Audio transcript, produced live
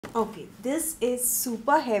Okay, this is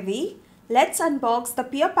super heavy. Let's unbox the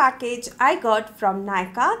PR package I got from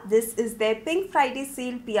Nykaa. This is their Pink Friday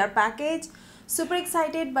sale PR package. Super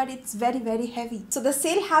excited, but it's very heavy. So the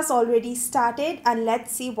sale has already started and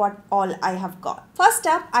let's see what all I have got. First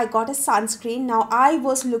up, I got a sunscreen. Now I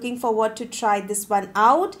was looking forward to try this one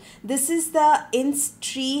out. This is the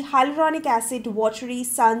Inst-Tree Hyaluronic Acid Watery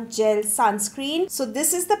Sun Gel Sunscreen. So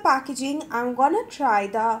this is the packaging. I'm gonna try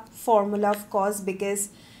the formula, of course, because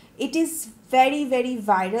it is very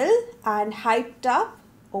viral and hyped up.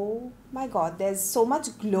 Oh my god, there's so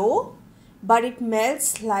much glow, but it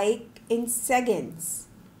melts like in seconds.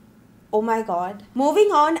 Oh my god.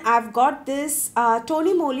 Moving on, I've got this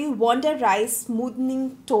Tony Moly Wonder Rice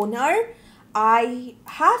Smoothing Toner. I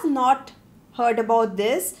have not heard about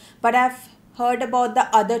this, but I've heard about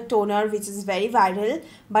the other toner which is very viral,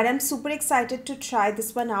 but I'm super excited to try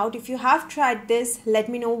this one out. If you have tried this, let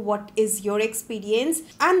me know what is your experience.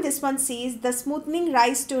 And this one says the smoothing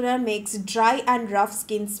rice toner makes dry and rough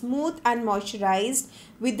skin smooth and moisturized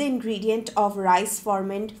with the ingredient of rice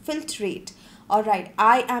ferment filtrate. Alright,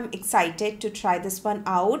 I am excited to try this one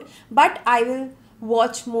out, but I will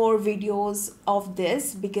watch more videos of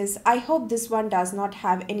this because I hope this one does not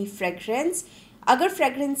have any fragrance. अगर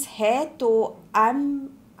fragrance है तो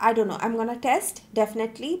I don't know, I'm gonna test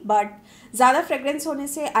definitely, but ज़्यादा fragrance होने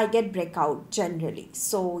से I get breakout generally.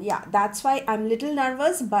 So yeah, that's why I'm little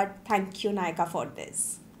nervous, but thank you Nykaa for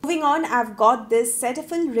this. Moving on, I've got this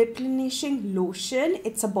Cetaphil Replenishing Lotion.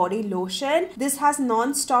 It's a body lotion. This has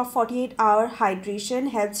non-stop 48-hour hydration,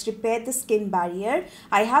 helps repair the skin barrier.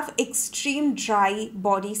 I have extreme dry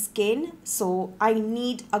body skin, so I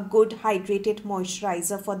need a good hydrated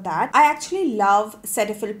moisturizer for that. I actually love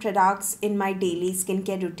Cetaphil products in my daily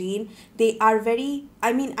skincare routine. They are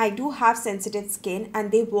I do have sensitive skin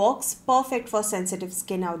and they works perfect for sensitive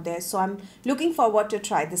skin out there. So I'm looking forward to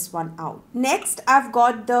try this one out. Next, I've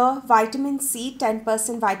got the Vitamin C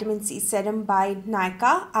 10% Vitamin C Serum by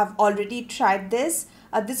Nykaa. I've already tried this.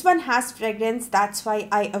 This one has fragrance, that's why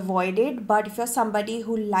I avoid it. But if you're somebody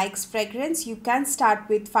who likes fragrance, you can start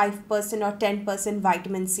with 5% or 10%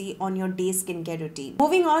 vitamin C on your day skincare routine.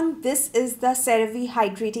 Moving on, this is the CeraVe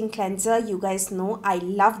Hydrating Cleanser. You guys know I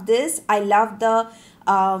love this. I love the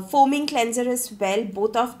foaming cleanser as well.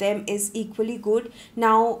 Both of them is equally good.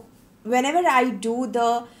 Now, whenever I do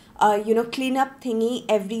the cleanup thingy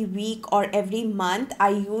every week or every month, I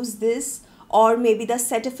use this or maybe the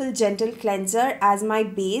Cetaphil Gentle Cleanser as my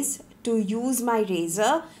base to use my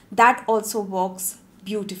razor. That also works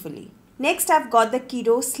beautifully. Next, I've got the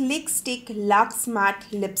Kiro Slick Stick Luxe Matte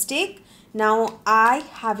Lipstick. Now, I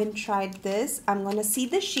haven't tried this. I'm gonna see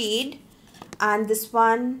the shade. And this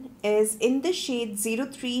one is in the shade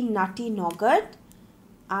 03 Nutty Nougat.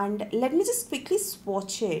 And let me just quickly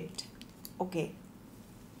swatch it. Okay.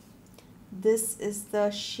 This is the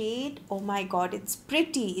shade. Oh my god, it's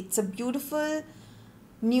pretty. It's a beautiful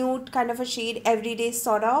nude kind of a shade, everyday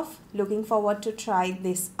sort of. Looking forward to try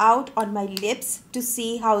this out on my lips to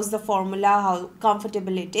see how's the formula, how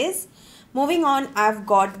comfortable it is. Moving on, I've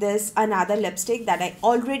got this another lipstick that I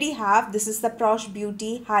already have. This is the Prosh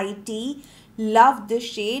Beauty High Tea. Love this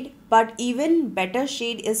shade, but even better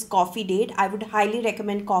shade is Coffee Date. I would highly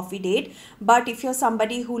recommend Coffee Date. But if you're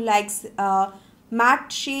somebody who likes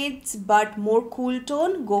matte shades but more cool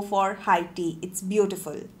tone, go for High Tea. It's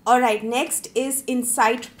beautiful. Alright, next is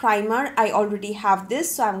Insight Primer. I already have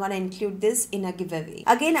this, so I'm gonna include this in a giveaway.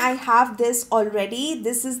 Again, I have this already.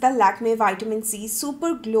 This is the Lakme Vitamin C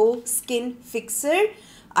Super Glow Skin Fixer.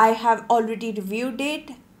 I have already reviewed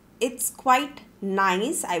it. It's quite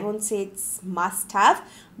nice. I won't say it's must have,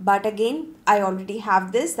 but again, I already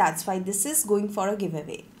have this. That's why this is going for a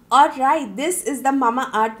giveaway. Alright, this is the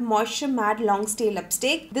Mamaearth Moisture Matte Long Stay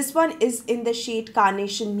Lipstick. This one is in the shade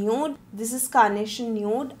Carnation Nude. This is Carnation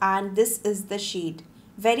Nude and this is the shade.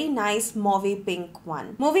 Very nice mauve pink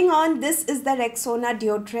one. Moving on, this is the Rexona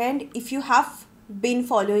deodorant. If you have been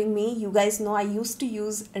following me, you guys know I used to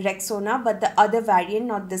use Rexona, but the other variant,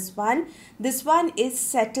 not this one. This one is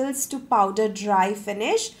Settles to Powder Dry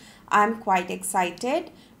Finish. I'm quite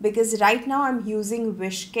excited because right now I'm using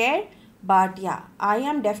Wishcare. But yeah, I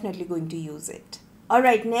am definitely going to use it.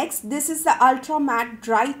 Alright, next, this is the Ultra Matte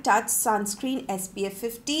Dry Touch Sunscreen SPF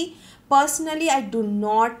 50. Personally, I do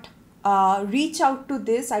not reach out to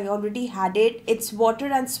this. I already had it. It's water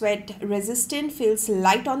and sweat resistant, feels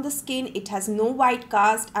light on the skin. It has no white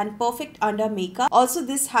cast and perfect under makeup. Also,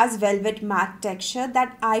 this has velvet matte texture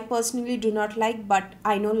that I personally do not like, but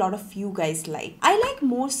I know a lot of you guys like. I like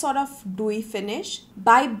more sort of dewy finish.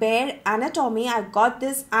 By Bare Anatomy, I got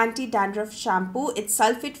this anti-dandruff shampoo. It's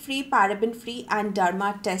sulfate free, paraben free and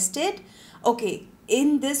derma tested. Okay,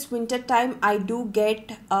 in this winter time I do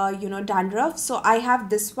get dandruff, so I have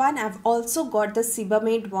this one. I've also got the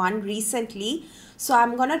Sebamed one recently, so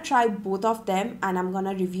I'm gonna try both of them and I'm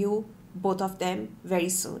gonna review both of them very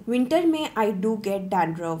soon. Winter में I do get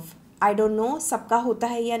dandruff. I don't know सबका होता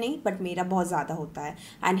है या नहीं, but मेरा बहुत ज़्यादा होता है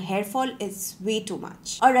and hair fall is way too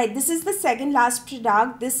much. Alright, this is the second last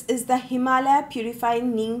product. This is the Himalaya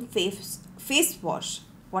Purifying Neem face wash.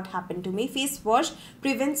 What happened to me? Face wash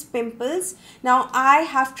prevents pimples. Now I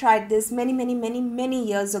have tried this many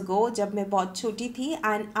years ago जब मैं बहुत छोटी थी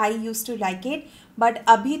and I used to like it. But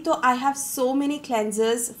अभी तो I have so many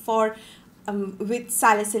cleansers for with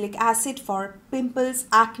salicylic acid for pimples,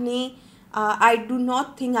 acne. I do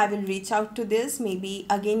not think I will reach out to this. Maybe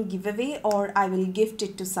again giveaway or I will gift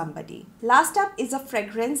it to somebody. Last up is a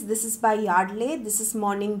fragrance. This is by Yardley. This is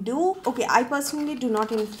Morning Dew. Okay, I personally do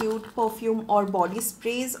not include perfume or body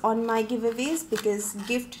sprays on my giveaways because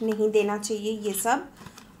gift नहीं देना चाहिए ये सब.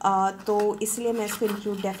 तो इसलिए मैं इसको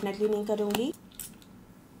include definitely नहीं करूँगी.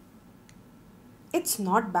 It's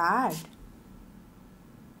not bad.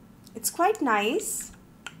 It's quite nice.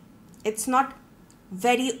 It's not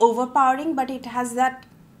very overpowering, but it has that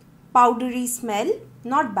powdery smell.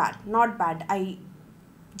 Not bad, not bad. I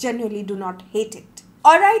genuinely do not hate it.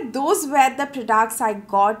 Alright, those were the products I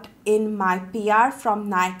got in my PR from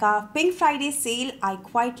Nykaa Pink Friday sale. I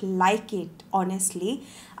quite like it, honestly.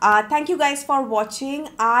 Thank you guys for watching.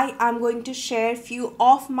 I am going to share few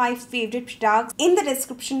of my favorite products in the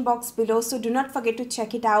description box below, so do not forget to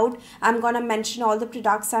check it out. I'm gonna mention all the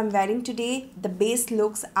products I'm wearing today. The base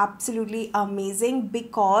looks absolutely amazing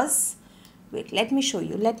because, wait, let me show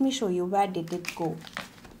you. Where did it go?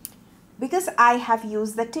 Because I have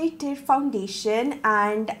used the TAKECARE foundation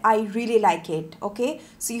and I really like it. Okay,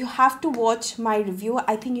 so you have to watch my review.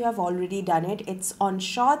 I think you have already done it. It's on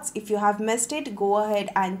Shorts. If you have missed it, go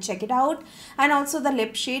ahead and check it out. And also the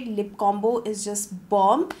lip shade, lip combo is just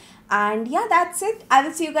bomb. And yeah, that's it. I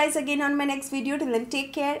will see you guys again on my next video. Till then,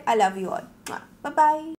 take care. I love you all. Bye bye.